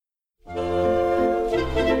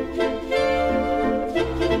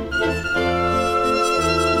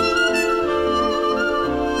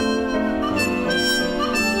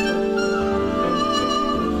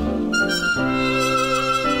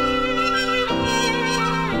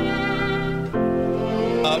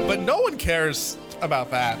But no one cares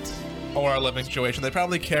about that or our living situation. They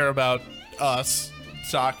probably care about us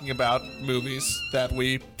talking about movies that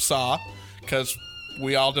we saw because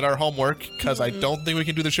we all did our homework, because I don't think we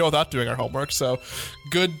can do the show without doing our homework. So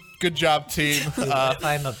good job, team.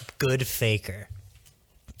 I'm a good faker.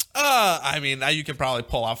 I mean, you can probably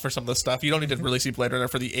pull off for some of the stuff. You don't need to really see Blade Runner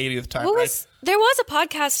for the 80th time, right? There was a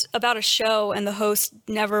podcast about a show, and the host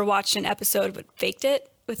never watched an episode but faked it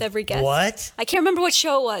with every guest. What? I can't remember what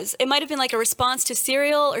show it was. It might have been like a response to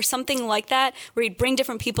Serial or something like that, where he'd bring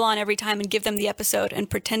different people on every time and give them the episode and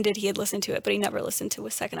pretended he had listened to it, but he never listened to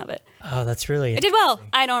a second of it. Oh, that's really... It did well.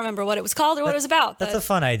 I don't remember what it was called or what it was about. That's a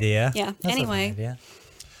fun idea. Yeah. That's Anyway. a fun idea.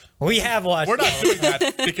 We have watched... We're not doing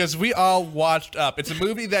that because we all watched Up. It's a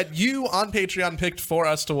movie that you on Patreon picked for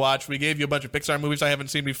us to watch. We gave you a bunch of Pixar movies I haven't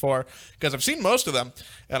seen before because I've seen most of them,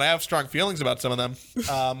 and I have strong feelings about some of them.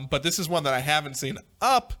 But this is one that I haven't seen.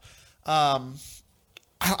 Up... I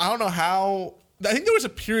don't know how. I think there was a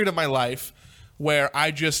period of my life where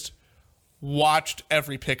I just watched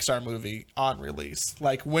every Pixar movie on release.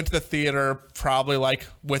 Like, went to the theater probably like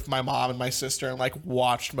with my mom and my sister and like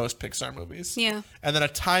watched most Pixar movies. Yeah. And then a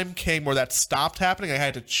time came where that stopped happening. I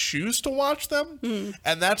had to choose to watch them.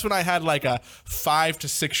 And that's when I had like a 5 to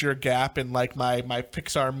 6 year gap in like my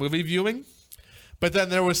Pixar movie viewing. But then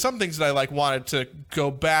there was some things that I like wanted to go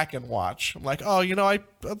back and watch. I'm like, oh, you know,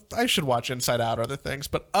 I should watch Inside Out or other things.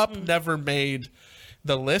 But Up never made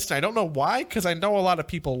the list. I don't know why, because I know a lot of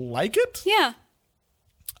people like it. Yeah.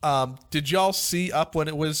 Did y'all see Up when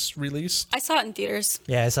it was released? I saw it in theaters.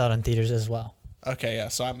 Yeah, I saw it in theaters as well. Okay, yeah.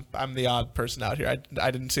 So I'm the odd person out here. I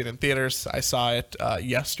didn't see it in theaters. I saw it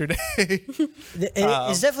yesterday.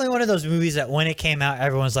 It's definitely one of those movies that when it came out,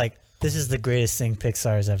 everyone's like, this is the greatest thing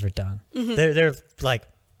Pixar has ever done. They're like,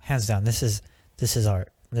 hands down, this is art.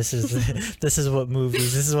 This is this is what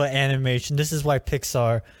movies, this is what animation, this is why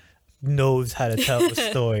Pixar knows how to tell a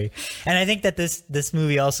story. And I think that this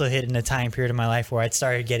movie also hit in a time period of my life where I'd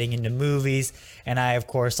started getting into movies, and I, of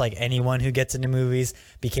course, like anyone who gets into movies,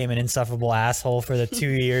 became an insufferable asshole for the 2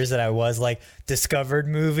 years that I was like discovered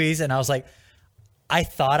movies. And I was like, I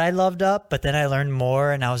thought I loved Up, but then I learned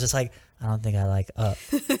more, and I was just like, I don't think I like Up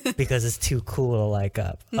because it's too cool to like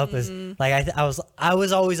Up. Up is like I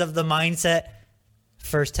was always of the mindset,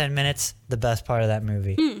 first 10 minutes, the best part of that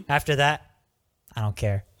movie. After that, I don't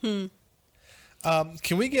care.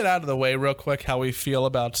 Can we get out of the way real quick how we feel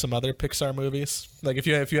about some other Pixar movies? Like if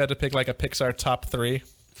you had to pick like a Pixar top 3,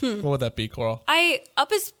 what would that be, Coral?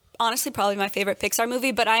 Up is honestly probably my favorite Pixar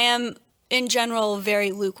movie, but I am in general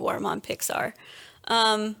very lukewarm on Pixar.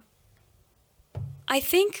 I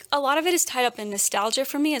think a lot of it is tied up in nostalgia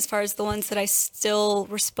for me as far as the ones that I still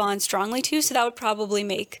respond strongly to. So that would probably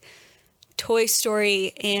make Toy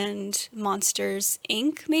Story and Monsters,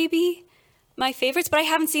 Inc. maybe my favorites. But I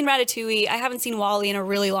haven't seen Ratatouille. I haven't seen WALL-E in a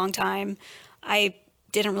really long time. I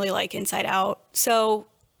didn't really like Inside Out. So,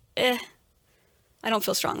 I don't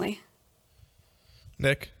feel strongly.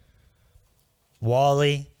 Nick?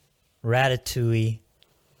 WALL-E, Ratatouille,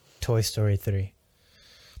 Toy Story 3.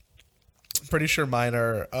 Pretty sure mine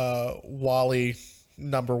are WALL-E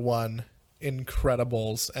 #1,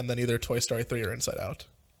 Incredibles, and then either Toy Story 3 or Inside Out.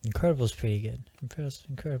 Incredibles pretty good.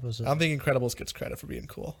 Incredibles. I don't think Incredibles gets credit for being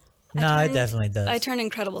cool. No, it definitely does. I turned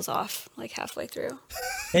Incredibles off like halfway through.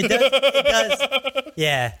 It does. It does.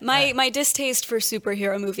 Yeah. My distaste for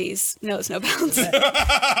superhero movies knows no bounds.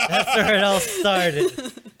 That's where it all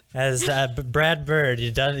started. As Brad Bird,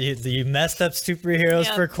 you messed up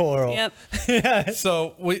superheroes for Coral. Yep.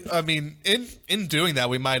 So in doing that,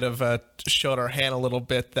 we might have showed our hand a little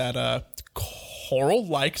bit that Coral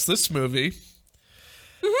likes this movie.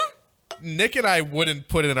 Nick and I wouldn't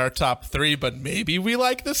put it in our top 3, but maybe we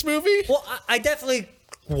like this movie. Well, I definitely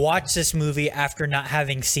watched this movie after not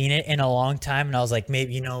having seen it in a long time, and I was like,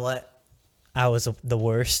 maybe, you know what? I was the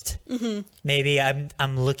worst. Maybe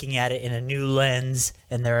I'm looking at it in a new lens,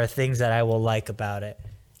 and there are things that I will like about it.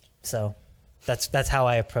 So that's how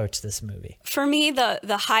I approach this movie. For me,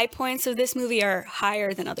 the high points of this movie are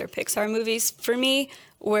higher than other Pixar movies for me,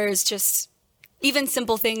 whereas just even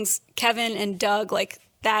simple things, Kevin and Doug, like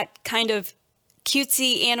that kind of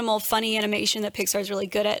cutesy animal funny animation that Pixar is really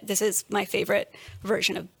good at. This is my favorite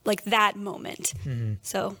version of like that moment.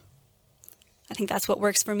 So I think that's what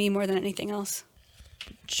works for me more than anything else.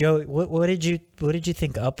 Joe, what did you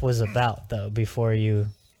think Up was about though before we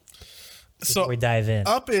dive in?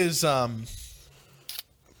 Up is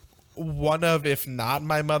one of, if not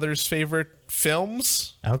my mother's favorite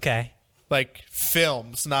films. Okay. Like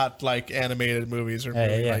films, not like animated movies or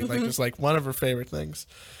movies. Yeah. Like just like one of her favorite things.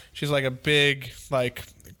 She's like a big like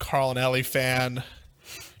Carl and Ellie fan.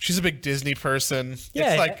 she's a big Disney person.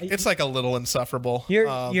 Yeah, it's like a little insufferable.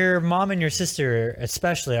 Your mom and your sister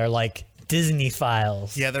especially are like Disney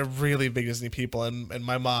files. Yeah, they're really big Disney people, and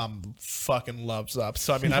my mom fucking loves Up.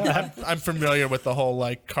 So I mean, I'm familiar with the whole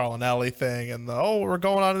like Carl and Ellie thing, and we're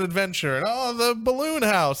going on an adventure, and the balloon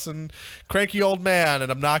house, and cranky old man,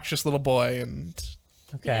 and obnoxious little boy, and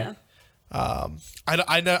Okay. Yeah.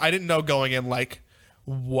 I didn't know going in like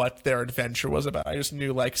what their adventure was about. I just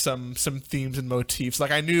knew like some themes and motifs.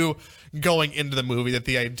 Like I knew going into the movie that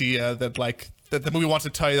the idea that the movie wants to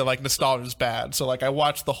tell you that like nostalgia is bad. So like I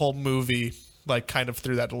watched the whole movie like kind of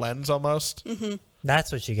through that lens almost. Mm-hmm.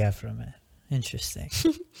 That's what you got from it. Interesting.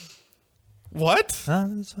 What?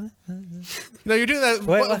 That's fine. No, you're doing that.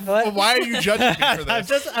 Wait, what? Why are you judging me for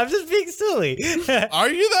this? I'm just being silly. Are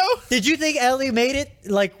you though? Did you think Ellie made it?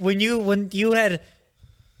 Like when you had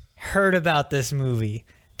heard about this movie,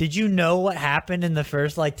 did you know what happened in the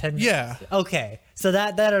first like 10 minutes? Yeah. Okay. So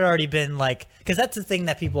that had already been like, because that's the thing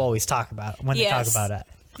that people always talk about when they talk Yes. about it.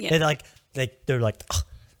 Yeah. They're like, oh,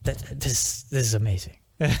 this is amazing.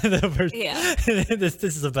 The first- Yeah. this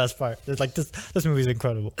is the best part. It's like this movie's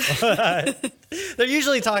incredible. They're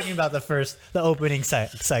usually talking about the opening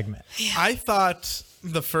segment. I thought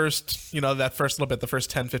the first, that first little bit, the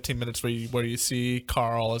first 10, 15 minutes where you see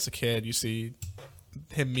Carl as a kid, you see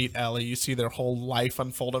him meet Ellie, you see their whole life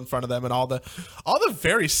unfold in front of them, and all the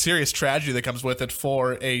very serious tragedy that comes with it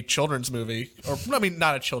for a children's movie. Or I mean,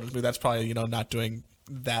 not a children's movie. That's probably not doing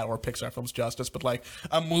that or Pixar films justice, but like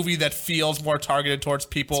a movie that feels more targeted towards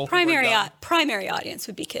people. Primary audience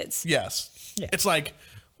would be kids. Yes. Yeah. It's like,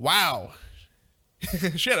 wow,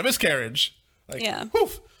 she had a miscarriage. Like, Yeah.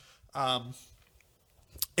 woof. That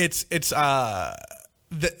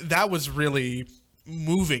was really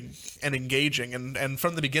moving and engaging, and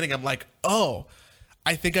from the beginning I'm like, oh,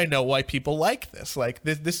 I think I know why people like this. Like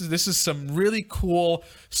this is some really cool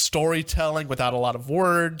storytelling without a lot of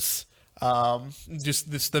words.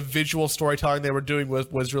 Just the visual storytelling they were doing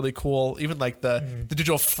was really cool. Even like the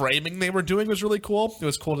digital framing they were doing was really cool. It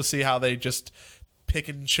was cool to see how they just pick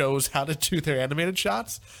and chose how to do their animated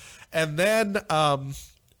shots. And then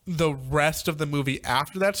the rest of the movie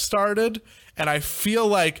after that started, and I feel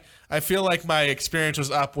like my experience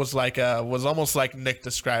was almost like Nick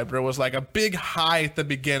described. It was like a big high at the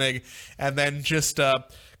beginning, and then just a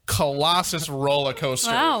colossus roller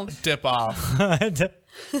coaster Wow. dip off.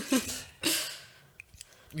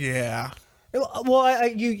 Yeah. Well,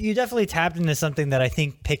 you definitely tapped into something that I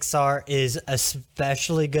think Pixar is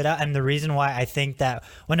especially good at, and the reason why I think that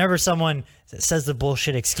whenever someone says the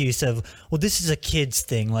bullshit excuse of, well, this is a kid's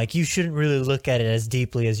thing, like you shouldn't really look at it as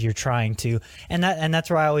deeply as you're trying to, and that's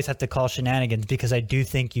where I always have to call shenanigans, because I do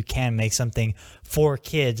think you can make something for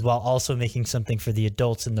kids while also making something for the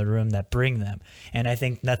adults in the room that bring them, and I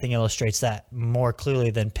think nothing illustrates that more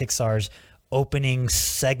clearly than Pixar's opening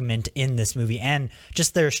segment in this movie, and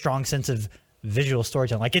just their strong sense of visual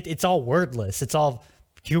storytelling. Like it's all wordless. It's all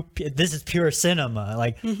this is pure cinema.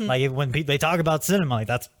 Like when they talk about cinema, like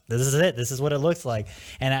this is it. This is what it looks like.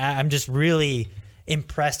 And I'm just really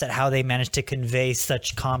impressed at how they managed to convey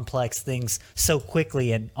such complex things so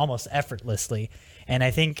quickly and almost effortlessly. And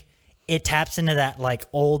I think it taps into that like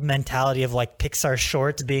old mentality of like Pixar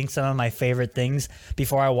shorts being some of my favorite things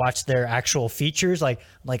before I watched their actual features. Like,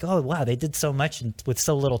 oh wow, they did so much with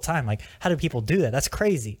so little time. Like, how do people do that? That's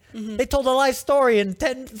crazy. They told a life story in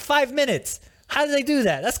 5 minutes. How did they do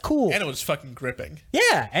that? That's cool. And it was fucking gripping.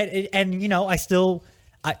 Yeah, and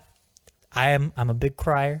I'm a big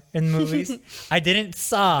crier in movies. I didn't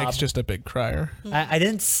sob. Nick's just a big crier. I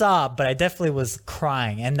didn't sob, but I definitely was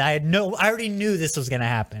crying, and I already knew this was gonna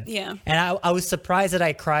happen. Yeah. And I was surprised that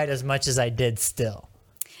I cried as much as I did. Still,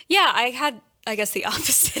 Yeah, I had, I guess, the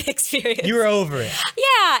opposite experience. you were over it.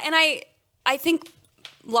 Yeah, and I think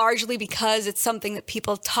largely because it's something that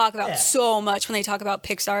people talk about so much when they talk about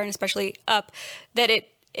Pixar, and especially Up, that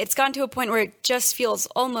it's gotten to a point where it just feels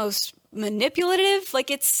almost manipulative.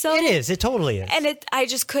 Like it's so. It is. It totally is. And I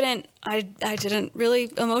just couldn't. I didn't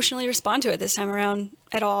really emotionally respond to it this time around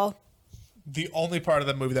at all. The only part of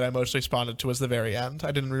the movie that I emotionally responded to was the very end.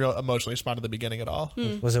 I didn't really emotionally respond to the beginning at all.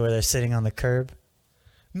 Was it where they're sitting on the curb?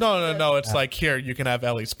 No. It's like, here, you can have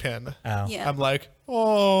Ellie's pin. Oh. Yeah. I'm like,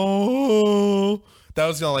 oh. That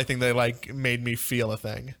was the only thing that like made me feel a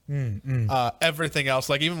thing. Everything else,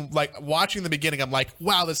 like even like watching the beginning, I'm like,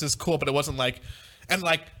 wow, this is cool, but it wasn't like, and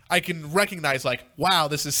like I can recognize like, wow,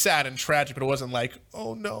 this is sad and tragic, but it wasn't like,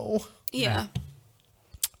 oh no. Yeah.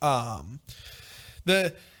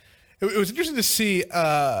 It was interesting to see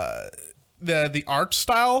the art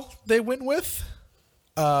style they went with.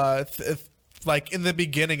 like in the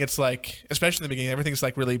beginning, it's like, especially in the beginning, everything's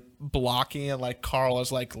like really blocky, and like Carl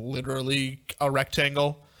is like literally a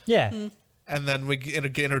rectangle. Yeah. And then we get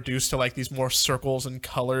introduced to like these more circles and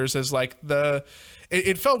colors as like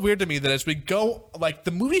it felt weird to me that as we go, like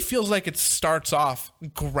the movie feels like it starts off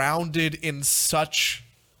grounded in such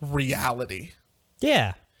reality.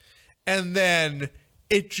 Yeah. And then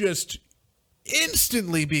it just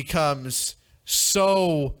instantly becomes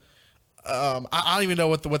so I don't even know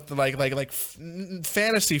what the like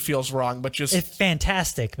fantasy feels wrong, but just It's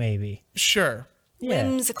fantastic, maybe. sure, Yeah.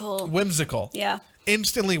 Whimsical. Yeah.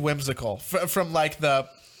 instantly whimsical from like the,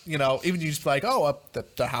 you know, even you just like, oh,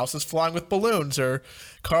 the house is flying with balloons, or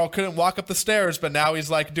Carl couldn't walk up the stairs, but now he's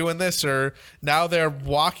like doing this, or now they're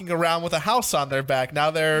walking around with a house on their back. Now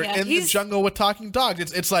they're in the jungle with talking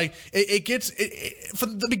dogs. It's like it gets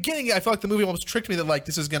from the beginning. I felt like the movie almost tricked me that like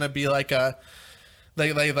this is gonna be like a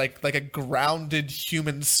like a grounded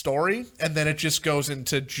human story, and then it just goes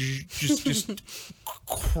into just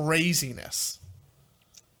craziness.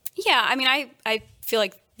 Yeah, I mean, I feel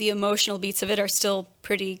like the emotional beats of it are still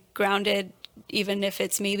pretty grounded, even if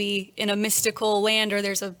it's maybe in a mystical land or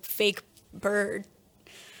there's a fake bird.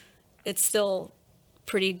 It's still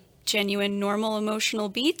pretty genuine, normal emotional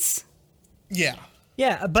beats. Yeah.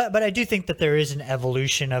 Yeah, but I do think that there is an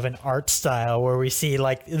evolution of an art style where we see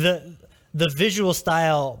like the visual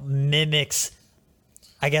style mimics,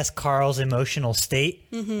 I guess, Carl's emotional state,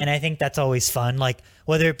 and I think that's always fun. Like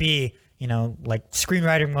whether it be, you know, like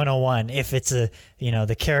screenwriting 101, if it's a, you know,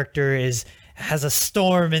 the character has a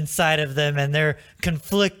storm inside of them and they're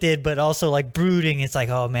conflicted but also like brooding, it's like,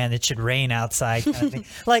 oh man, it should rain outside kind of thing.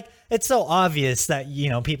 Like it's so obvious that,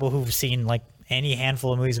 you know, people who've seen like any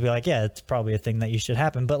handful of movies will be like, yeah, it's probably a thing that you should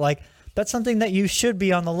happen, but like that's something that you should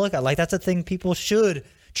be on the lookout. Like that's a thing people should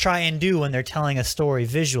try and do when they're telling a story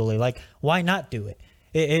visually. Like why not do it?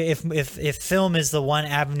 If film is the one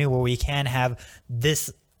avenue where we can have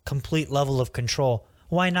this complete level of control,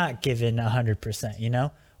 why not give in 100%, you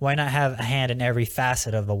know? Why not have a hand in every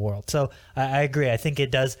facet of the world? So I agree. I think it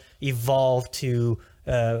does evolve to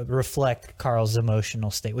reflect Carl's emotional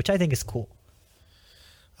state, which I think is cool.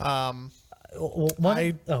 Sorry.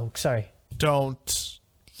 Don't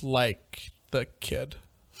like the kid.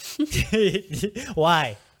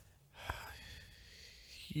 Why?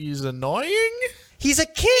 He's annoying. He's a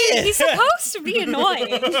kid. He's supposed to be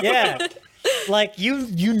annoying. Yeah. Like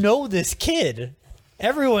you know this kid.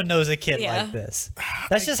 Everyone knows a kid like this.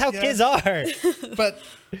 That's just how kids are. But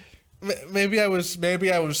maybe I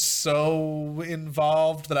was so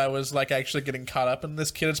involved that I was like actually getting caught up in this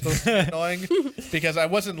kid is supposed to be annoying, because I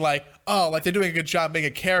wasn't like, oh, like they're doing a good job making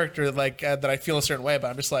a character like that I feel a certain way, but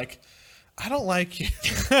I'm just like, I don't like you.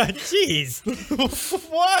 Jeez.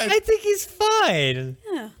 What? I think he's fine.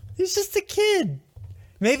 Yeah. He's just a kid.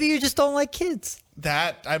 Maybe you just don't like kids.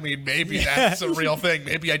 Maybe that's a real thing.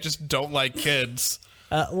 Maybe I just don't like kids.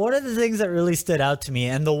 One of the things that really stood out to me,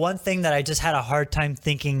 and the one thing that I just had a hard time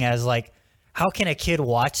thinking as like, how can a kid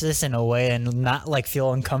watch this in a way and not like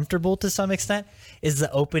feel uncomfortable to some extent, is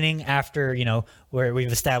the opening after, you know, where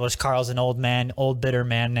we've established Carl's an old man, old bitter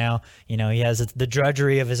man now. You know, he has the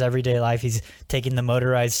drudgery of his everyday life. He's taking the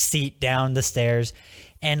motorized seat down the stairs.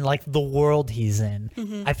 And like the world he's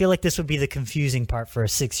in. I feel like this would be the confusing part for a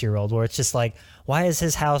 6-year-old, where it's just like, why is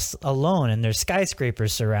his house alone and there's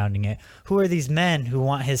skyscrapers surrounding it? Who are these men who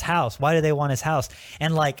want his house? Why do they want his house?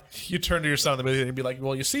 And like, you turn to your son in the movie and be like,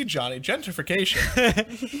 well, you see, Johnny,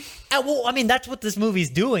 gentrification. well, I mean, that's what this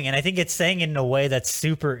movie's doing, and I think it's saying it in a way that's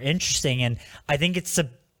super interesting, and I think it's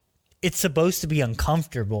supposed to be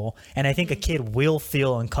uncomfortable, and I think a kid will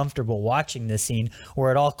feel uncomfortable watching this scene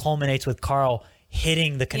where it all culminates with Carl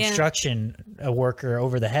hitting the construction worker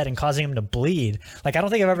over the head and causing him to bleed. Like, I don't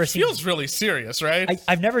think I've ever seen... Feels really serious, right?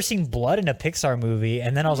 I've never seen blood in a Pixar movie,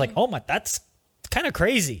 and then I was like, oh my, that's kind of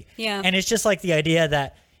crazy. Yeah. And it's just like the idea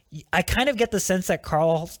that I kind of get the sense that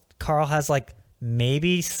Carl has like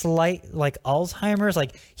maybe slight like Alzheimer's.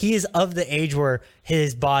 Like he is of the age where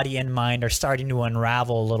his body and mind are starting to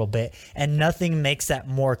unravel a little bit, and nothing makes that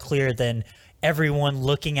more clear than everyone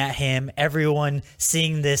looking at him, everyone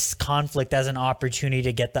seeing this conflict as an opportunity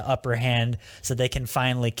to get the upper hand so they can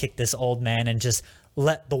finally kick this old man and just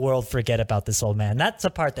let the world forget about this old man. That's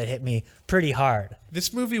the part that hit me pretty hard.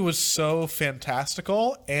 This movie was so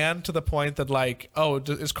fantastical, and to the point that like, oh,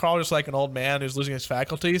 is Carl just like an old man who's losing his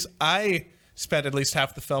faculties? I spent at least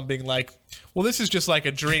half the film being like, well, this is just like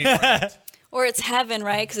a dream. Right? Or it's heaven,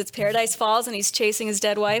 right? Because it's Paradise Falls and he's chasing his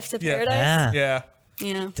dead wife to paradise. Yeah.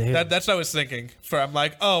 Yeah. That's what I was thinking. I'm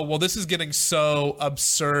like, oh, well, this is getting so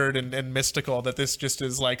absurd and mystical that this just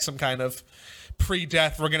is like some kind of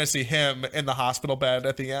pre-death. We're going to see him in the hospital bed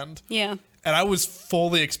at the end. Yeah. And I was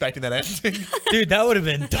fully expecting that ending. Dude, that would have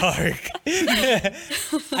been dark.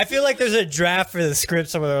 I feel like there's a draft for the script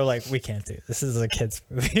somewhere they're like, we can't do this. This is a kid's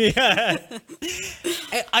movie. I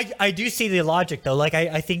do see the logic, though. Like,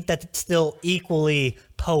 I think that it's still equally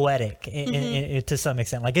poetic to some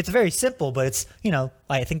extent. Like, it's very simple, but it's,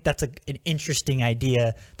 I think that's an interesting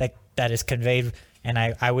idea that is conveyed. And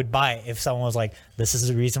I would buy it if someone was like, this is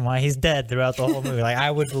the reason why he's dead throughout the whole movie. Like, I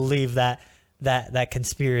would believe that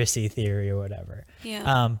conspiracy theory or whatever.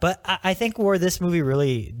 Yeah. But I think where this movie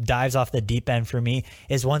really dives off the deep end for me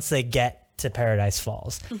is once they get to Paradise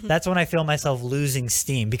Falls. That's when I feel myself losing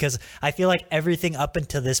steam, because I feel like everything up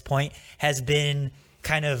until this point has been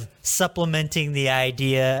kind of supplementing the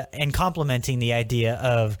idea and complementing the idea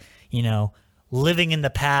of, living in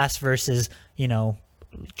the past versus,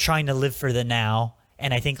 trying to live for the now.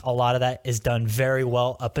 And I think a lot of that is done very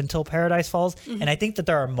well up until Paradise Falls. And I think that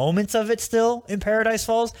there are moments of it still in Paradise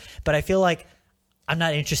Falls, but I feel like I'm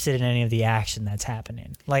not interested in any of the action that's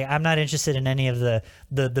happening. Like, I'm not interested in any of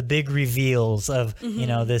the big reveals of,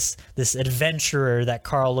 this adventurer that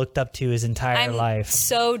Carl looked up to his entire life. I'm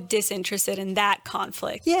so disinterested in that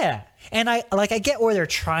conflict. Yeah. And I get where they're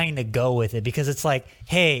trying to go with it, because it's like,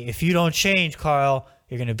 hey, if you don't change, Carl,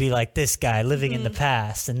 you're going to be like this guy living in the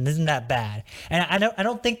past, and isn't that bad? And I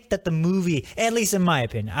don't think that the movie, at least in my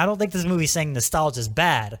opinion, I don't think this movie is saying nostalgia is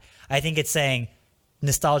bad. I think it's saying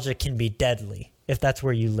nostalgia can be deadly if that's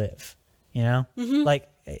where you live, Like,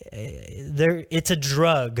 it's a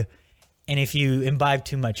drug, and if you imbibe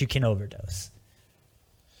too much, you can overdose.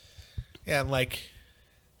 Yeah, and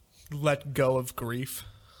let go of grief.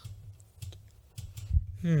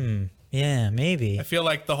 Yeah, maybe. I feel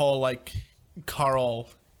like the whole Carl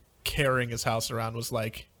carrying his house around was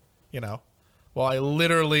well, I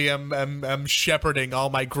literally am shepherding all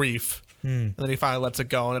my grief. And then he finally lets it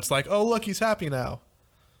go, and it's like, oh, look, he's happy now.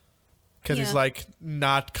 Because he's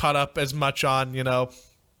not caught up as much on,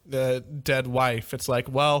 the dead wife. It's like,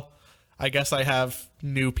 well, I guess I have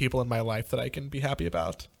new people in my life that I can be happy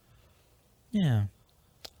about. Yeah.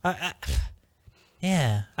 I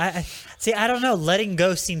see. I don't know. Letting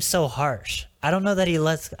go seems so harsh. I don't know that he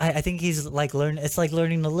lets. I think he's it's like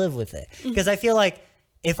learning to live with it. Because I feel like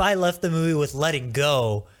if I left the movie with letting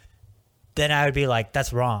go, then I would be like,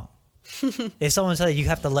 that's wrong. If someone said you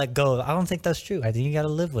have to let go, I don't think that's true. I think you got to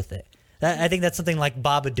live with it. I think that's something like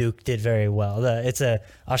Babadook did very well. It's a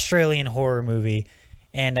Australian horror movie,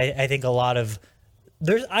 and I think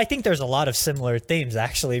there's a lot of similar themes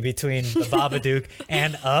actually between the Babadook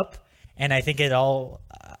and Up. And I think it all,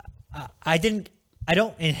 I don't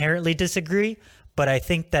inherently disagree, but I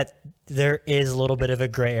think that there is a little bit of a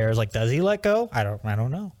gray area. Like, does he let go? I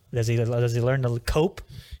don't know. Does he learn to cope?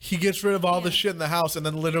 He gets rid of all the shit in the house, and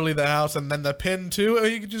then literally the house, and then the pin too.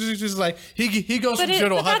 He goes from 0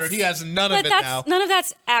 to 100. He has none of it now. None of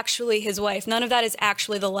that's actually his wife. None of that is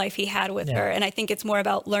actually the life he had with her. And I think it's more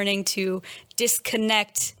about learning to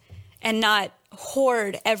disconnect and not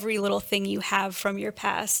hoard every little thing you have from your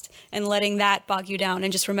past and letting that bog you down,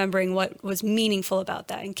 and just remembering what was meaningful about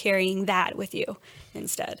that and carrying that with you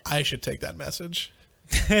instead. I should take that message.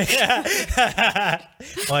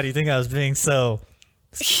 Why do you think I was being so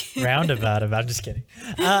roundabout about? I'm just kidding.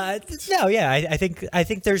 I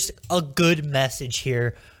think there's a good message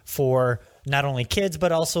here for not only kids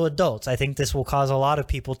but also adults. I think this will cause a lot of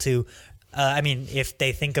people to if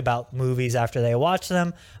they think about movies after they watch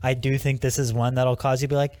them, I do think this is one that'll cause you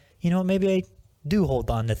to be like, maybe I do hold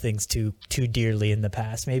on to things too dearly in the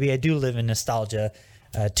past. Maybe I do live in nostalgia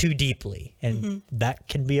too deeply, and that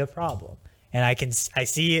can be a problem. And I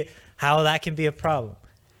see how that can be a problem.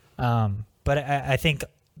 But I think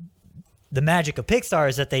the magic of Pixar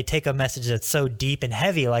is that they take a message that's so deep and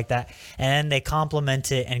heavy like that, and they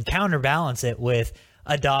complement it and counterbalance it with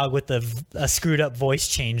a dog with a screwed up voice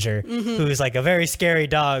changer who's like a very scary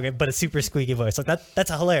dog but a super squeaky voice. Like that's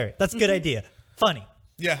a hilarious. That's a good idea. Funny.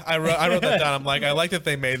 Yeah, I wrote that down. I'm like, I like that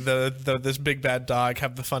they made this big bad dog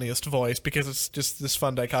have the funniest voice, because it's just this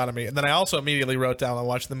fun dichotomy. And then I also immediately wrote down while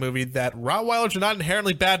watching the movie that Rottweilers are not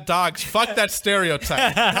inherently bad dogs. Fuck that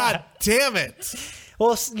stereotype. God damn it.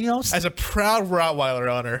 Well, as a proud Rottweiler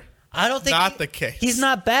owner, I don't think not the case. He's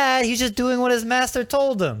not bad. He's just doing what his master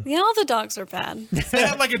told him. Yeah, all the dogs are bad. They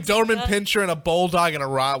have like a Doberman Pinscher and a Bulldog and a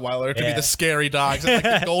Rottweiler to be the scary dogs. And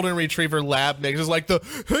like the Golden Retriever lab mix is like the,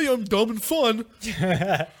 hey, I'm dumb and fun.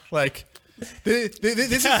 Like,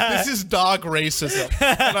 this is dog racism.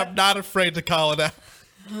 And I'm not afraid to call it out.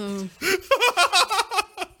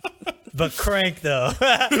 But Crank, though.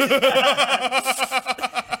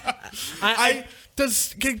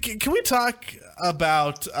 Can we talk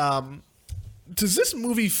about Does this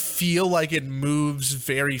movie feel like it moves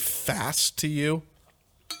very fast to you?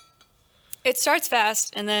 It starts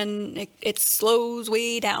fast and then it slows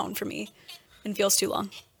way down for me and feels too long.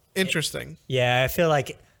 Interesting. Yeah, I feel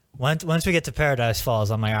like once we get to Paradise Falls,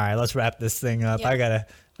 I'm like, all right, let's wrap this thing up. Yeah.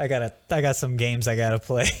 I got some games I gotta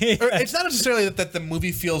play. Or it's not necessarily that the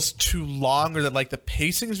movie feels too long or that like the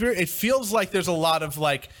pacing is very. It feels like there's a lot of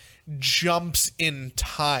like jumps in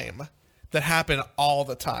time that happen all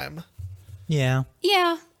the time. Yeah.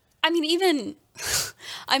 Yeah. I mean,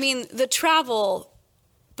 the travel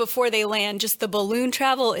before they land, just the balloon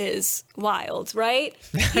travel is wild, right?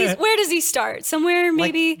 Where does he start? Somewhere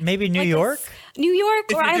maybe maybe New like York? New York,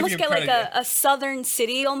 If or you're I giving almost him get like credit, a southern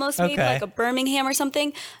city, almost maybe Okay. like a Birmingham or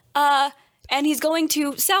something. And he's going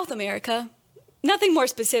to South America. Nothing more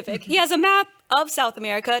specific. He has a map of South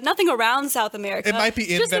America, nothing around South America. It might be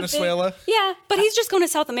in Just a big- Venezuela. yeah, but he's just going to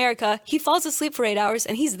South America. He falls asleep for 8 hours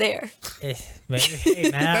and he's there. Hey,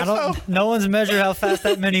 man, no one's measured how fast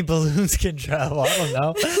that many balloons can travel. I don't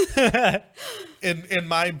know. In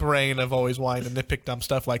my brain, I've always wanted to nitpick dumb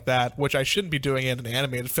stuff like that, which I shouldn't be doing in an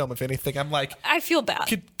animated film. If anything, I'm like, I feel bad.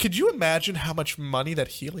 could you imagine how much money that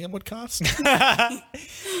helium would cost? He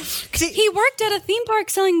worked at a theme park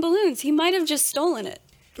selling balloons. He might have just stolen it.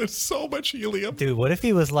 There's so much helium. Dude, what if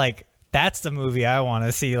he was like, that's the movie I want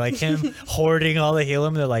to see, like him hoarding all the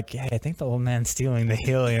helium. They're like, hey, I think the old man's stealing the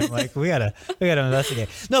helium. Like, we gotta investigate.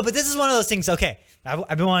 No, but this is one of those things. Okay,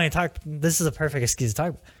 I've been wanting to talk. This is a perfect excuse to talk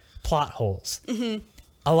about plot holes. Mm-hmm.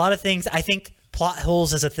 A lot of things. I think plot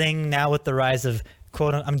holes is a thing now with the rise of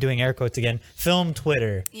quote. I'm doing air quotes again. Film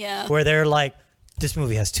Twitter. Yeah. Where they're like, this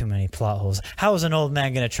movie has too many plot holes. How is an old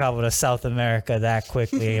man going to travel to South America that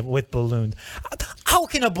quickly with balloons? How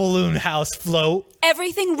can a balloon house float?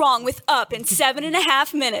 Everything wrong with Up in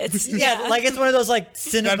 7.5 minutes. Yeah, like it's one of those like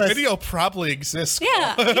cinema. That video probably exists.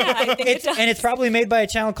 Yeah, I think it does. And it's probably made by a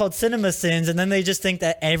channel called Cinema Sins, and then they just think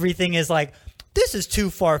that everything is like, this is too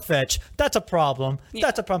far fetched. That's a problem.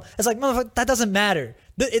 That's a problem. It's like, motherfucker, that doesn't matter.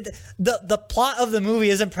 The plot of the movie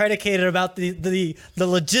isn't predicated about the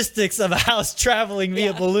logistics of a house traveling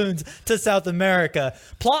via balloons to South America.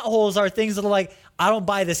 Plot holes are things that are like, I don't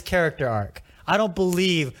buy this character arc. I don't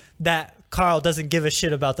believe that Carl doesn't give a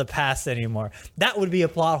shit about the past anymore. That would be a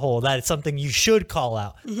plot hole. That is something you should call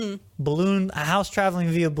out. Mm-hmm. A house traveling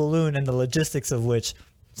via balloon, and the logistics of which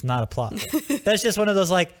it's not a plot. That's just one of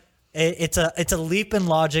those like, it's a leap in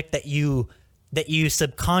logic that you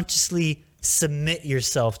subconsciously submit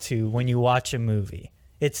yourself to when you watch a movie.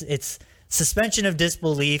 It's suspension of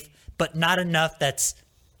disbelief, but not enough that's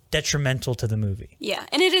detrimental to the movie. Yeah,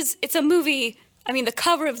 and it's a movie. I mean, the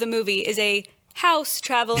cover of the movie is a house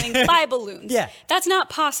traveling by balloons. Yeah. That's not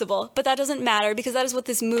possible, but that doesn't matter because that is what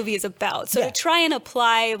this movie is about. So to try and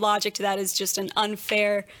apply logic to that is just an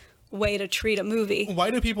unfair way to treat a movie. Why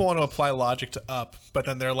do people want to apply logic to Up, but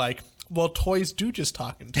then they're like, well, toys do just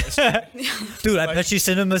talk in Toy Story. Dude, I bet you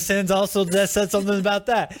Cinema Sins also said something about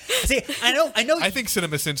that. See, I know. I think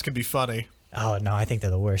Cinema Sins can be funny. Oh, no, I think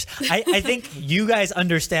they're the worst. I think you guys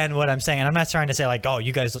understand what I'm saying. And I'm not trying to say like, oh,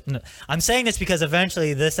 you guys. No. I'm saying this because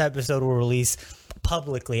eventually this episode will release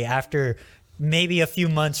publicly after maybe a few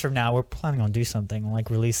months from now. We're planning on do something like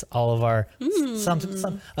release all of our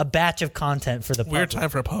a batch of content for the public. Weird time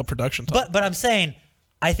for a pub production talk. But I'm saying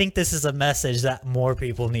I think this is a message that more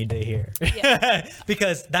people need to hear. Yeah.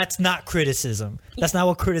 Because that's not criticism. That's not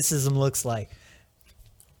what criticism looks like.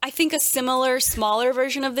 I think a similar, smaller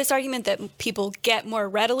version of this argument that people get more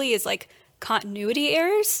readily is like continuity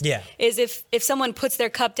errors. Yeah. Is if someone puts their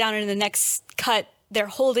cup down and in the next cut they're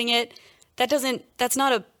holding it, that's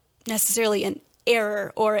not necessarily an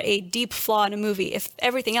error or a deep flaw in a movie. If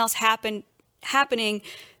everything else happening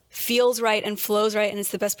feels right and flows right and it's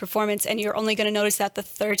the best performance and you're only going to notice that the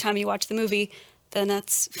third time you watch the movie, then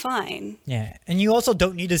that's fine. Yeah. And you also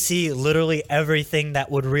don't need to see literally everything that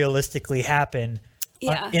would realistically happen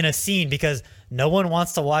in a scene because no one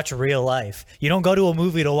wants to watch real life. You don't go to a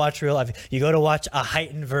movie to watch real life. You go to watch a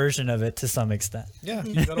heightened version of it to some extent. Yeah,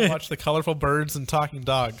 you gotta watch the colorful birds and talking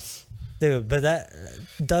dogs. Dude, but that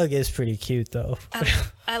Doug is pretty cute though.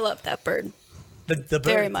 I love that bird. The bird.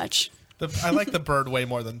 Very much. I like the bird way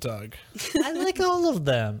more than Doug. I like all of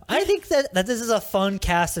them. I think that this is a fun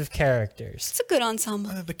cast of characters. It's a good ensemble.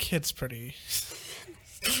 The kid's pretty.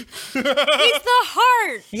 He's the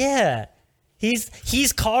heart. Yeah.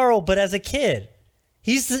 He's Carl, but as a kid.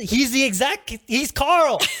 He's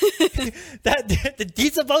Carl.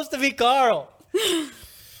 He's supposed to be Carl.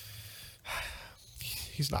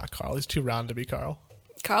 He's not Carl. He's too round to be Carl.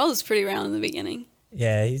 Carl is pretty round in the beginning.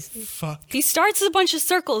 Yeah, Fuck. He starts as a bunch of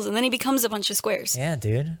circles and then he becomes a bunch of squares. yeah,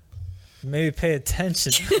 dude. maybe pay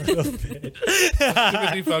attention a little bit. Too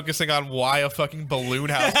busy focusing on why a fucking balloon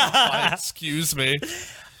house is flying. Excuse me.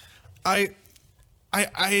 I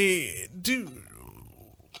do.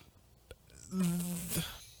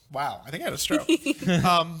 Wow, I think I had a stroke.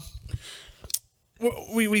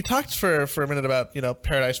 We talked for a minute about, you know,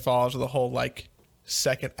 Paradise Falls or the whole like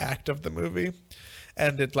second act of the movie,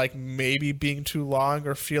 and it like maybe being too long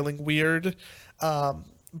or feeling weird.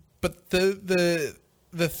 But the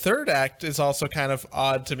third act is also kind of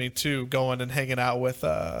odd to me too, going and hanging out with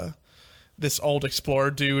this old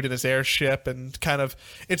explorer dude in his airship, and kind of,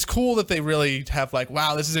 it's cool that they really have like,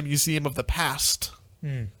 wow, this is a museum of the past.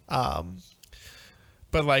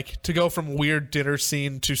 But like to go from weird dinner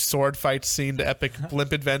scene to sword fight scene to epic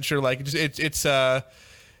blimp adventure, like it's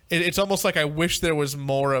almost like I wish there was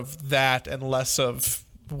more of that and less of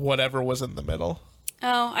whatever was in the middle.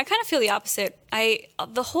 Oh, I kind of feel the opposite. All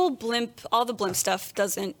the blimp stuff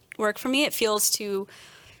doesn't work for me. It feels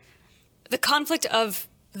the conflict of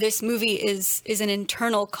this movie is an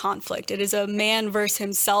internal conflict. It is a man versus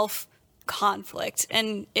himself conflict,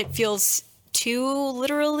 and it feels too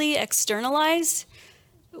literally externalized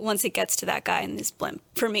once it gets to that guy in this blimp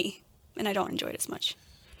for me, and I don't enjoy it as much.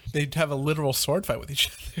 They'd have a literal sword fight with each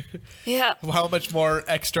other. Yeah. How much more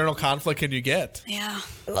external conflict can you get? Yeah.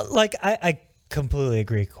 Like, I completely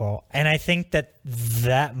agree, Cole. And I think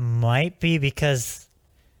that might be because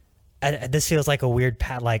this feels like a weird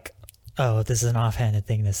like, oh, this is an offhanded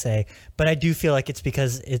thing to say. But I do feel like it's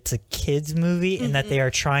because it's a kid's movie and that they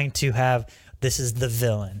are trying to have, this is the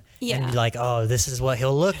villain. Yeah. And like, oh, this is what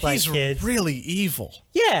he'll look like, He's kids. really evil.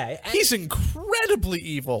 Yeah. He's incredibly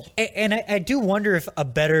evil. And I do wonder if a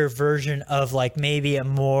better version of like maybe a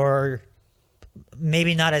more,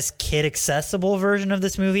 maybe not as kid accessible version of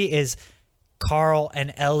this movie is Carl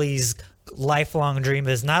and Ellie's lifelong dream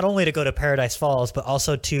is not only to go to Paradise Falls, but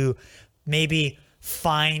also to maybe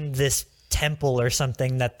find this temple or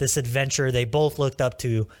something that this adventurer they both looked up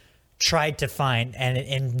to tried to find, and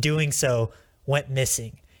in doing so went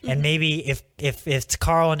missing. And maybe if it's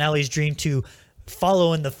Carl and Ellie's dream to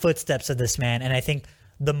follow in the footsteps of this man, and I think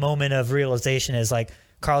the moment of realization is like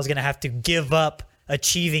Carl's gonna have to give up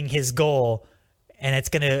achieving his goal, and it's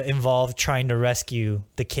gonna involve trying to rescue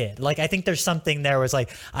the kid. Like, I think there's something there where it's like,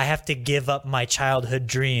 I have to give up my childhood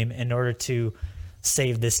dream in order to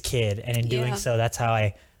save this kid, and in doing so, that's how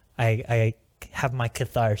I have my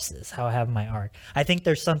catharsis, how I have my art. I think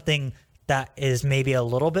there's something that is maybe a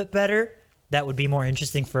little bit better, that would be more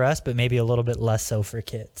interesting for us, but maybe a little bit less so for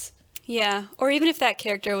kids. Yeah. Or even if that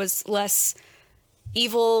character was less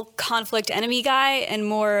evil conflict enemy guy and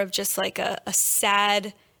more of just like a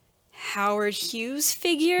sad Howard Hughes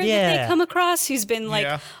figure that they come across, who's been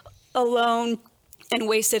like alone and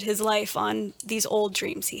wasted his life on these old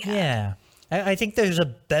dreams he had. Yeah. I think there's a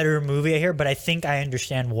better movie here, but I think I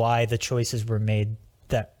understand why the choices were made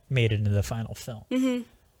that made it into the final film. Mm-hmm.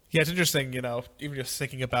 Yeah, it's interesting, you know, even just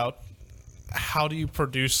thinking about how do you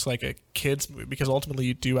produce like a kid's movie, because ultimately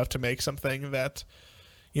you do have to make something that,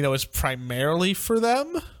 you know, is primarily for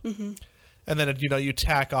them. And then, you know, you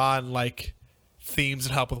tack on like themes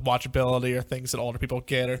that help with watchability, or things that older people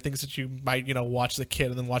get, or things that you might, you know, watch as a kid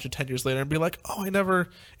and then watch it 10 years later and be like, oh,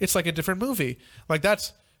 it's like a different movie. Like,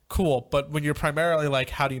 that's cool. But when you're primarily like,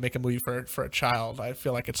 how do you make a movie for a child, I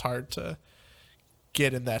feel like it's hard to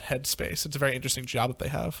get in that headspace. It's a very interesting job that they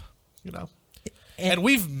have, you know. And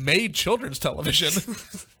we've made children's television.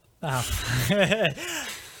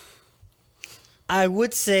 I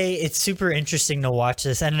would say it's super interesting to watch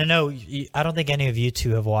this. And I know, I don't think any of you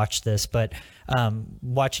two have watched this, but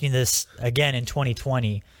watching this again in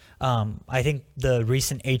 2020, I think the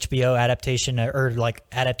recent HBO adaptation, or like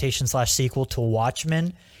adaptation/sequel to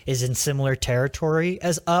Watchmen, is in similar territory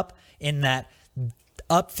as Up, in that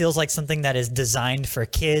Up feels like something that is designed for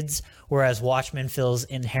kids, whereas Watchmen feels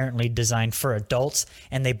inherently designed for adults,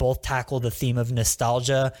 and they both tackle the theme of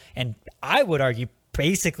nostalgia, and I would argue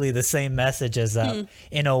basically the same message as Up,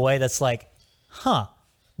 in a way that's like,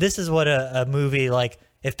 this is what a movie, like,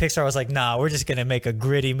 if Pixar was like, nah, we're just going to make a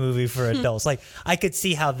gritty movie for adults. Like, I could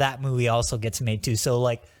see how that movie also gets made too. So,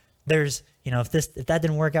 like, there's, you know, if that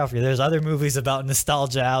didn't work out for you, there's other movies about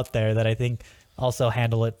nostalgia out there that I think also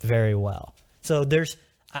handle it very well. So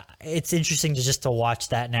it's interesting to watch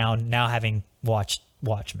that now having watched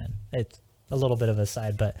Watchmen. It's a little bit of a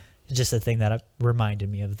side, but it's just a thing that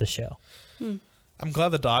reminded me of the show. I'm glad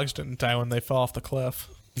the dogs didn't die when they fell off the cliff.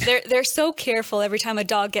 They're so careful every time a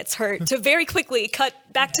dog gets hurt to very quickly cut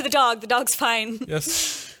back to the dog. The dog's fine.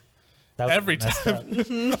 Yes. That was Every messed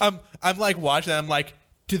time. I'm like watching that, I'm like,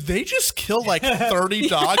 did they just kill like 30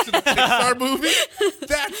 dogs in a Pixar movie?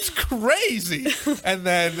 That's crazy. And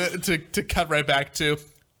then to cut right back to,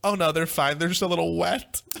 oh no, they're fine. They're just a little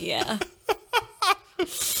wet. Yeah.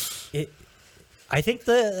 I think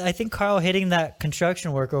Carl hitting that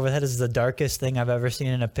construction worker over the head is the darkest thing I've ever seen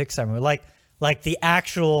in a Pixar movie. Like the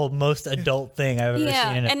actual most adult thing I've ever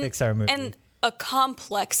seen in a Pixar movie. And a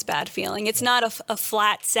complex bad feeling. It's not a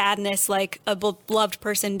flat sadness like a beloved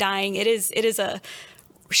person dying. It is a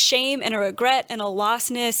shame and a regret and a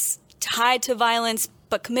lostness tied to violence,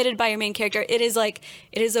 but committed by your main character. It is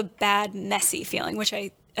a bad, messy feeling, which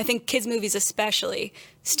I think kids' movies especially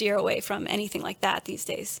steer away from anything like that these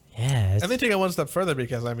days. Yeah. And they take it one step further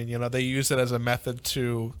because, I mean, they use it as a method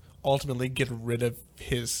to ultimately get rid of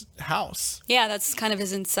his house. Yeah, that's kind of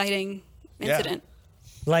his inciting incident.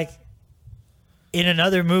 Like, in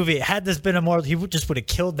another movie, had this been he would have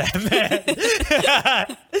killed that man.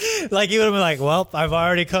 Like, he would have been like, well, I've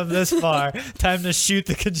already come this far. Time to shoot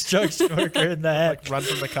the construction worker in the head. Like, run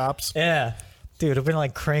from the cops. Yeah. Dude, it would have been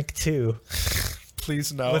like Crank 2.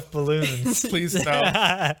 Please no. With balloons. Please no.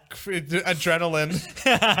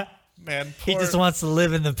 Adrenaline. Man, He just wants to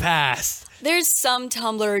live in the past. There's some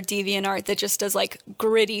Tumblr or DeviantArt that just does like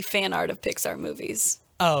gritty fan art of Pixar movies.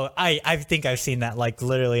 Oh, I think I've seen that like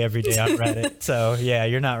literally every day on Reddit. So yeah,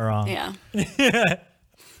 you're not wrong. Yeah.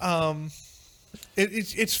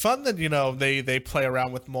 It's fun that they play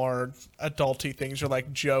around with more adulty things or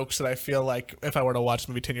like jokes that I feel like if I were to watch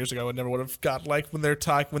the movie 10 years ago, I never would have got. Like when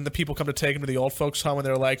when the people come to take him to the old folks home and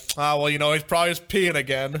they're like, oh well, he's probably just peeing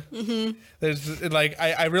again. Mm-hmm. There's like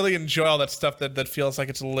I really enjoy all that stuff that feels like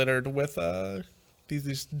it's littered with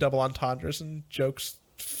these double entendres and jokes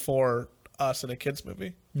for us in a kids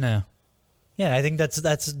movie. No. Yeah, I think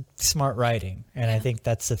that's smart writing, and I think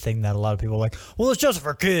that's the thing that a lot of people are like. Well, it's just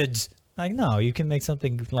for kids. Like, no, you can make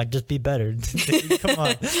something like just be better. Come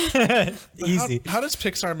on, easy. How does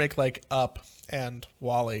Pixar make like Up and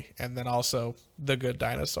WALL-E, and then also The Good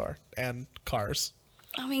Dinosaur and Cars?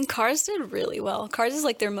 I mean, Cars did really well. Cars is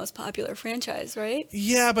like their most popular franchise, right?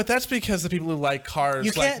 Yeah, but that's because the people who like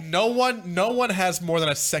Cars, like no one has more than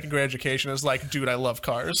a second grade education is like, dude, I love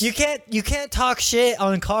Cars. You can't talk shit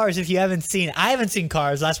on Cars if you haven't seen it. I haven't seen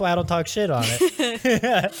Cars. That's why I don't talk shit on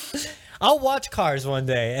it. I'll watch Cars one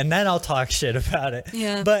day and then I'll talk shit about it.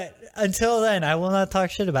 Yeah. But until then, I will not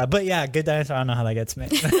talk shit about it. But yeah, Good Dinosaur, I don't know how that gets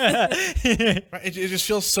made. It just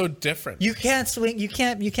feels so different. You can't swing. You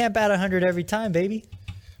can't bat 100 every time, baby.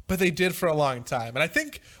 But they did for a long time. And I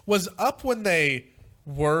think was Up when they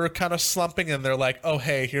were kind of slumping and they're like, oh,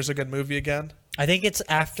 hey, here's a good movie again. I think it's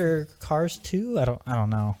after Cars 2. I don't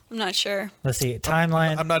know. I'm not sure. Let's see.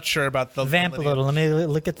 Timeline. I'm not sure about the Vamp a little. Let me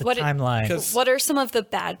look at the timeline. What are some of the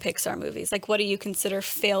bad Pixar movies? Like, what do you consider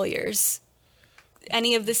failures?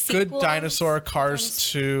 Any of the sequels? Good Dinosaur,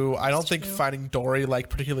 Cars 2. I don't think Finding Dory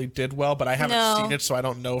particularly did well, but I haven't seen it, so I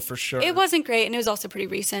don't know for sure. It wasn't great, and it was also pretty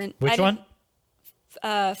recent. Which one?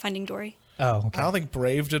 Finding Dory. Oh, okay. I don't think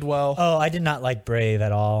Brave did well. Oh, I did not like Brave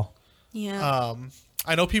at all. Yeah.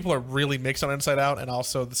 I know people are really mixed on Inside Out and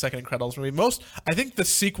also the second Incredibles movie. I think the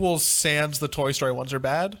sequels sans the Toy Story ones are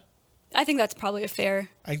bad. I think that's probably a fair.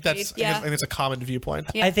 I think it's a common viewpoint.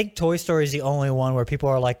 Yeah. I think Toy Story is the only one where people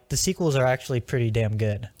are like, the sequels are actually pretty damn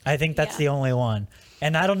good. I think that's the only one.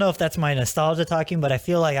 And I don't know if that's my nostalgia talking, but I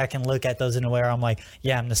feel like I can look at those in a way where I'm like,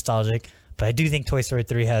 yeah, I'm nostalgic. But I do think Toy Story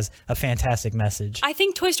 3 has a fantastic message. I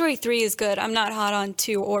think Toy Story 3 is good. I'm not hot on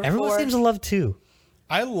 2 or 4. Everyone seems to love 2.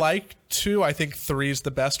 I like 2. I think 3 is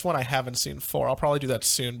the best one. I haven't seen 4. I'll probably do that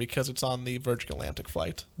soon because it's on the Virgin Atlantic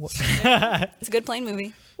flight. It's a good plane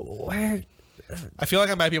movie. Where? I feel like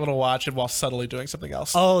I might be able to watch it while subtly doing something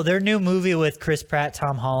else. Oh, their new movie with Chris Pratt,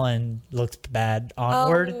 Tom Holland looks bad.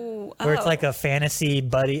 Onward, where it's like a fantasy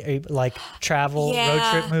buddy, like travel road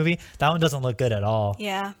trip movie. That one doesn't look good at all.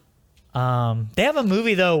 Yeah. They have a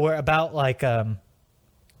movie though where about like the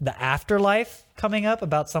afterlife coming up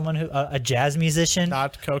about someone who a jazz musician,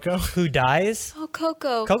 Not Coco, who dies. Oh,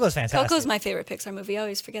 Coco. Coco's fantastic. Coco's my favorite Pixar movie. I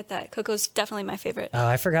always forget that. Coco's definitely my favorite. Oh,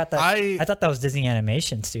 I forgot that. I thought that was Disney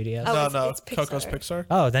Animation Studios. Oh, no, it's Pixar. Coco's Pixar.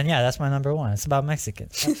 Oh, then yeah, that's my number one. It's about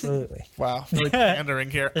Mexicans. Absolutely. Wow, really pandering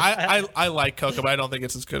here. I like Coco, but I don't think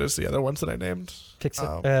it's as good as the other ones that I named.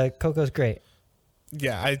 Pixar. Coco's great.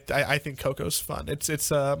 Yeah, I think Coco's fun.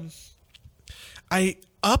 I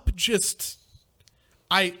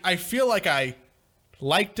feel like I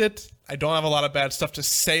liked it. I don't have a lot of bad stuff to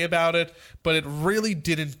say about it, but it really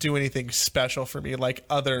didn't do anything special for me like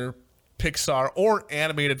other Pixar or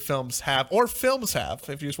animated films have, or films have,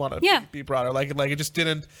 if you just want to be broader. Like it just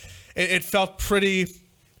didn't. It felt pretty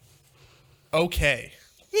okay.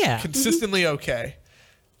 Yeah. Consistently okay.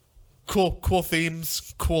 cool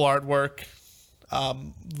themes, cool artwork.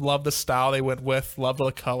 Love the style they went with. Love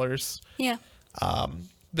the colors. Yeah.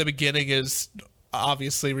 The beginning is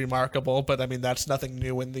obviously remarkable, but I mean that's nothing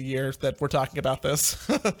new in the year that we're talking about this.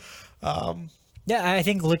 Yeah, I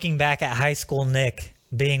think looking back at high school Nick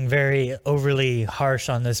being very overly harsh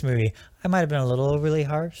on this movie, I might have been a little overly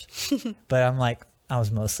harsh, but I'm like, I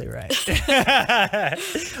was mostly right.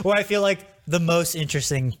 Well, I feel like the most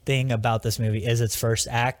interesting thing about this movie is its first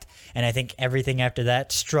act, and I think everything after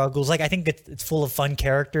that struggles. Like, I think it's full of fun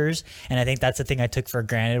characters, and I think that's the thing I took for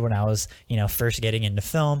granted when I was, first getting into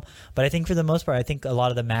film. But I think for the most part, I think a lot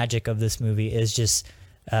of the magic of this movie is just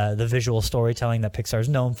the visual storytelling that Pixar is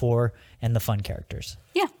known for and the fun characters.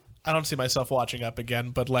 Yeah. I don't see myself watching Up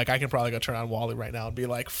again, but like I can probably go turn on Wall-E right now and be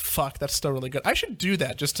like, "Fuck, that's still really good." I should do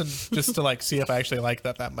that just to like see if I actually like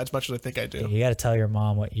that as much as I think I do. You got to tell your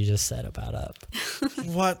mom what you just said about Up.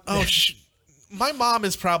 What? Oh, my mom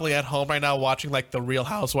is probably at home right now watching like the Real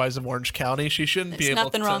Housewives of Orange County. She shouldn't be There's able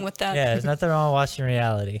nothing to wrong with that. Yeah, there's nothing wrong with watching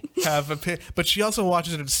reality. but she also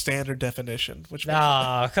watches it in standard definition, which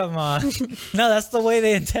Oh, come on. No, that's the way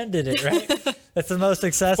they intended it, right? That's the most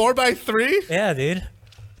successful. 4:3. Yeah, dude.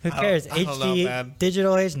 Who cares? I don't know, HD man.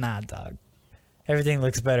 digital age? Nah, dog. Everything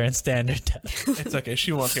looks better in standard def. It's okay.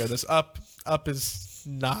 She won't hear this. Up is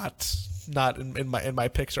not in my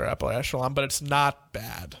Pixar upper echelon, but it's not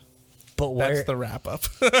bad. But where? That's the wrap up.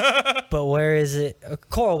 But where is it?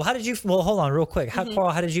 Coral, how did you? Well, hold on, real quick. Coral,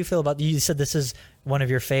 how did you feel about? You said this is one of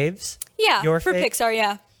your faves. Yeah. Your for fave? Pixar,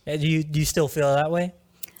 yeah. Do you still feel that way?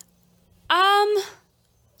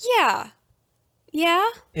 Yeah. Yeah.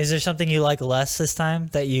 Is there something you like less this time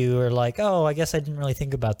that you were like, oh, I guess I didn't really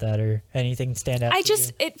think about that, or anything stand out? I to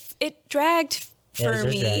just you? it dragged Yeah, for it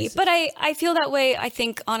me, drags. but I feel that way. I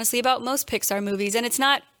think honestly about most Pixar movies, and it's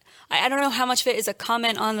not. I don't know how much of it is a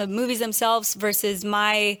comment on the movies themselves versus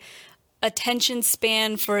my attention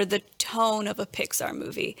span for the tone of a Pixar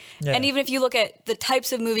movie. Yeah. And even if you look at the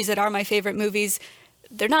types of movies that are my favorite movies,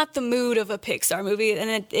 they're not the mood of a Pixar movie,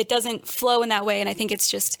 and it doesn't flow in that way. And I think it's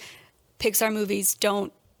just Pixar movies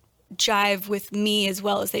don't jive with me as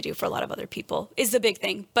well as they do for a lot of other people is the big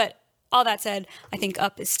thing. But all that said, I think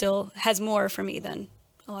Up is still has more for me than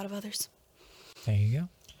a lot of others. There you go.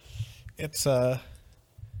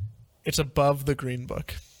 It's above the Green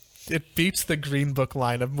Book. It beats the Green Book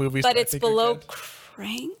line of movies. But that I it's think are below good.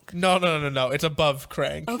 Crank? No. It's above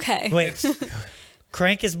Crank. Okay. Wait,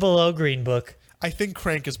 Crank is below Green Book. I think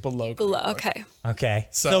Crank is below. Below, Green Book. okay. Okay.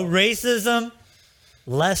 So- So racism,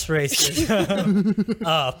 less racism,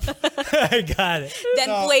 up. I got it.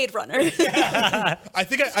 Then Blade Runner. I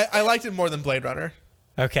think I liked it more than Blade Runner.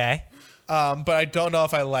 Okay. But I don't know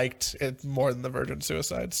if I liked it more than the Virgin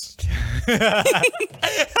Suicides.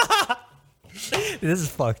 This is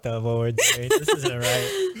fucked up what we're doing. This isn't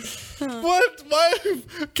right. What? Why?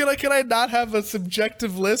 Can I not have a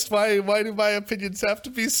subjective list? Why do my opinions have to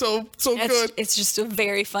be so good? It's just a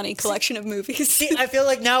very funny collection of movies. See, I feel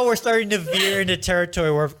like now we're starting to veer into territory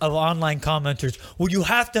of online commenters. Well, you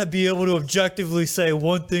have to be able to objectively say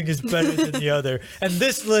one thing is better than the other, and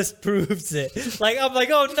this list proves it. Like, I'm like,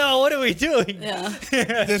 oh no, what are we doing? Yeah.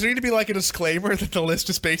 Does there need to be like a disclaimer that the list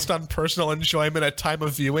is based on personal enjoyment at time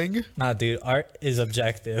of viewing? Nah, dude, art is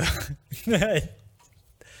objective.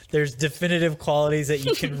 There's definitive qualities that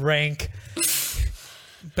you can rank.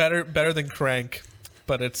 Better than Crank,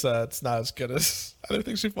 but it's not as good as other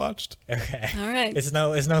things we've watched. Okay. All right. It's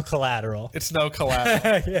no collateral. It's no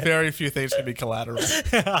collateral. Very few things can be collateral.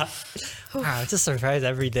 Wow, I'm just surprised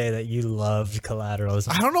every day that you loved Collateral.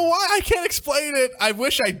 I don't know why. I can't explain it. I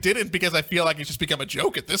wish I didn't because I feel like it's just become a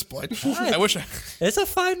joke at this point. I wish It's a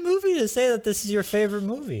fine movie to say that this is your favorite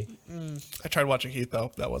movie. I tried watching Heat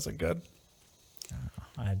though. That wasn't good.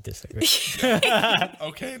 I disagree.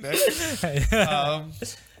 Okay, Nick.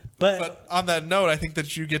 But on that note, I think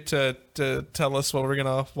that you get to tell us what we're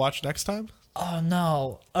gonna watch next time. Oh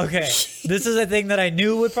no. Okay. This is a thing that I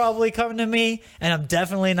knew would probably come to me, and I'm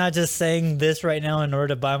definitely not just saying this right now in order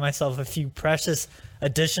to buy myself a few precious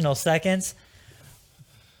additional seconds.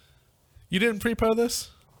 You didn't pre-pro this?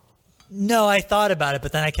 No, I thought about it,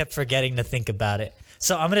 but then I kept forgetting to think about it.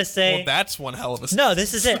 So I'm gonna say Well, that's one hell of a. no.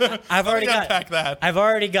 This is it. I've already got unpack that. I've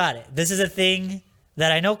already got it. This is a thing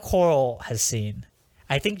that I know Coral has seen.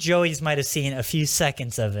 I think Joey's might have seen a few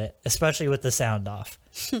seconds of it, especially with the sound off.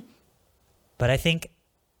 But I think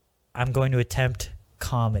I'm going to attempt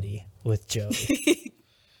comedy with Joey.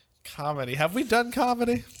 Comedy. Have we done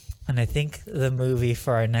comedy? And I think the movie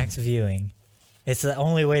for our next viewing, it's the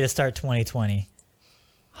only way to start 2020.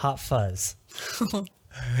 Hot Fuzz.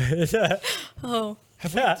 Oh.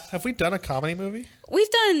 Have we done a comedy movie? We've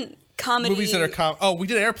done comedy. Movies that are oh, we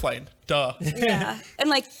did Airplane. Duh. Yeah. And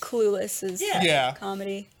like Clueless is Yeah.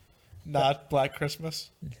 comedy. Not Black Christmas.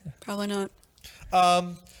 Probably not.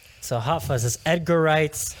 So Hot Fuzz is Edgar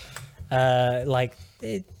Wright's,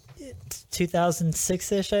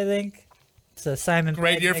 2006-ish, I think. It's a Simon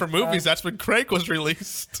Great Pegg, year Nick for movies. Frost. That's when Crank was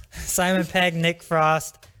released. Simon Pegg, Nick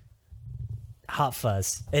Frost, Hot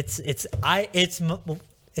Fuzz. It's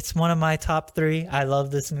one of my top 3. I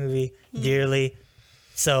love this movie dearly.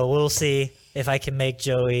 So we'll see if I can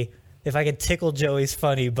tickle Joey's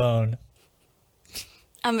funny bone.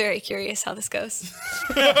 I'm very curious how this goes.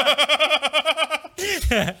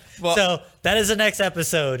 Well, So that is the next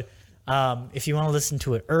episode. If you want to listen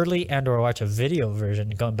to it early and or watch a video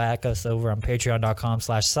version, go back us over on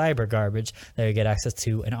patreon.com/cybergarbage. There you get access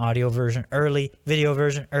to an audio version early, video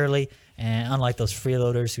version early, and unlike those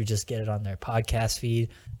freeloaders who just get it on their podcast feed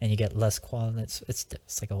and you get less quality, it's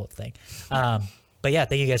like a whole thing. But yeah,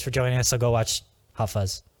 thank you guys for joining us. So go watch Hot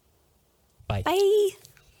Fuzz. Bye. Bye.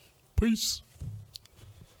 peace.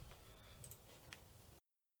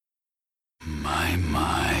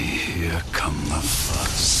 My, here come the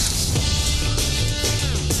fuzz.